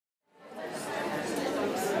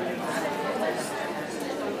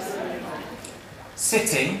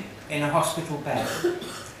sitting in a hospital bed,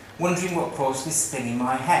 wondering what caused this thing in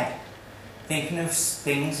my head. Thinking of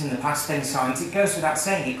things in the past and signs, it goes without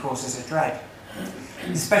saying it causes a dread.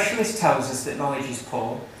 The specialist tells us that knowledge is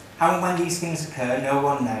poor. How and when these things occur, no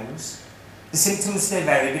one knows. The symptoms, they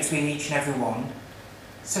vary between each and every one.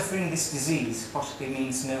 Suffering this disease possibly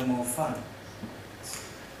means no more fun.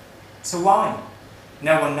 So why?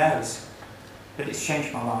 No one knows. But it's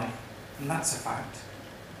changed my life, and that's a fact.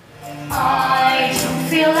 I don't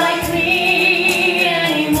feel like me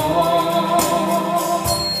anymore.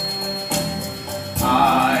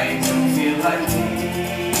 I don't feel like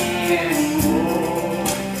me anymore.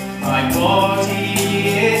 My body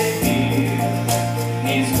is here,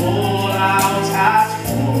 is all out at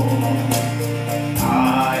war.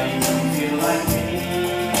 I don't feel like me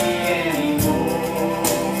anymore.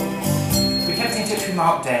 We kept in touch with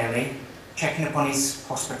Marc daily, checking upon his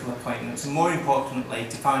hospital appointments, and more importantly,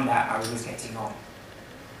 to find out how he was getting on.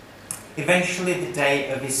 Eventually, the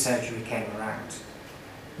day of his surgery came around.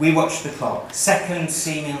 We watched the clock, seconds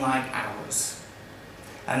seeming like hours,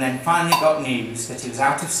 and then finally got news that he was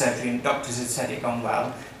out of surgery and doctors had said it had gone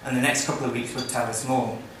well, and the next couple of weeks would tell us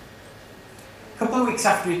more. A couple of weeks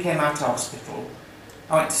after he came out of hospital,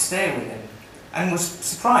 I went to stay with him and was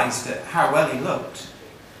surprised at how well he looked.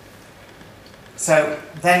 So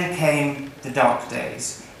then came the dark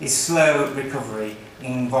days, his slow recovery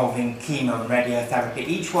involving chemo and radiotherapy,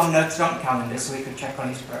 each one noted on calendar so we could check on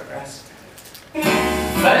his progress.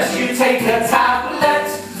 First you take a tablet,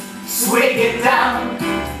 swig it down,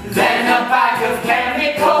 then a bag of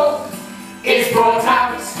chemical is brought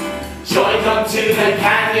out, joined onto the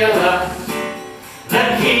cannula,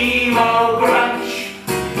 the chemo grunch.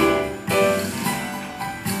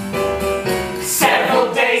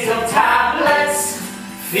 Several days of tablets,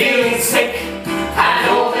 feeling sick, and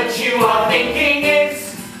all that you are thinking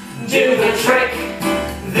is, do the trick,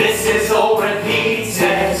 this is all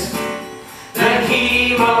repeated. The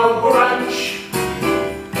chemo grunch,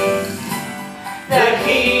 the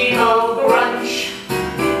chemo grunch,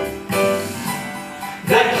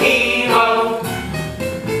 the chemo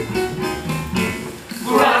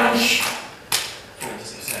grunch.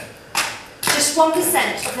 Just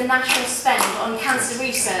 1% of the national spend on cancer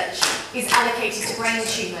research is allocated to brain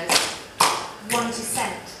tumours. 1%.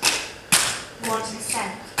 1%.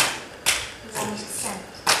 1%.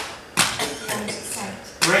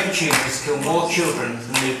 1%. Brain tumours kill more children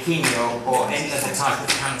than leukemia or any other type of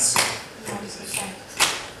cancer. 1%.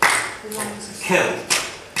 1%. Kill.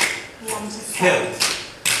 1%. Kill.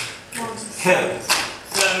 1%. Kill.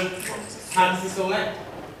 So, how does this all end?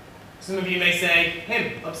 Some of you may say,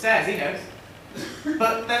 him, upstairs, he knows.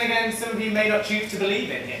 But then again, some of you may not choose to believe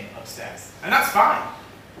in him upstairs. And that's fine.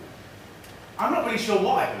 I'm not really sure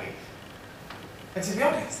what I believe. And to be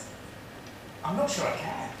honest, I'm not sure I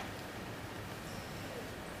care.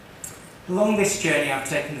 Along this journey, I've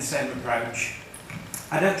taken the same approach.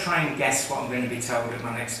 I don't try and guess what I'm going to be told at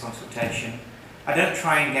my next consultation. I don't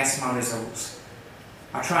try and guess my results.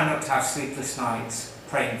 I try not to have sleepless nights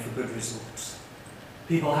praying for good results.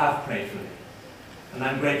 People have prayed for me, and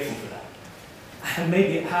I'm grateful for that. And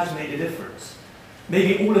maybe it has made a difference.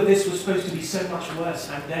 Maybe all of this was supposed to be so much worse,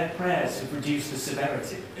 and their prayers have reduced the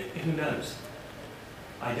severity. Who knows?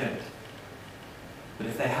 I don't. But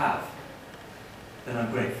if they have, then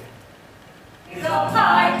I'm grateful. It's up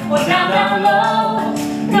high or down low,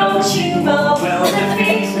 no tumor will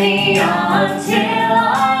defeat me until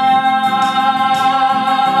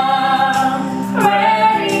I'm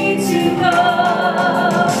ready to go.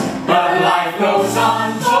 But life goes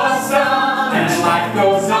on for some, and life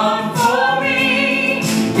goes on for me.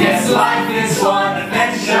 Yes, life is one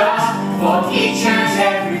adventure for each and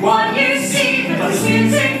every one you see. Because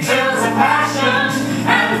music fills a passion,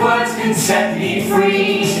 and words can set me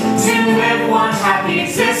free to live one happy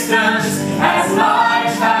existence as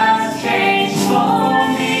life has changed for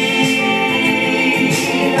me.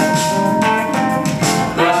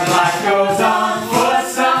 But life goes on for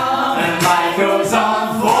some, and life goes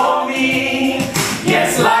on for me.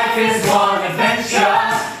 Yes, life is one adventure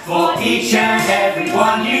for each and every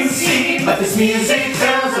one you see. But this music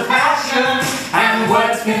fills a passion, and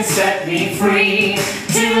words can set me free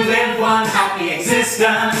to live one happy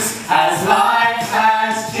existence as life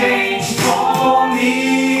has changed for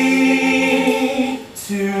me.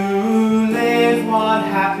 To live one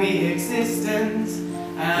happy existence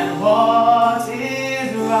and what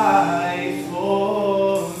is right.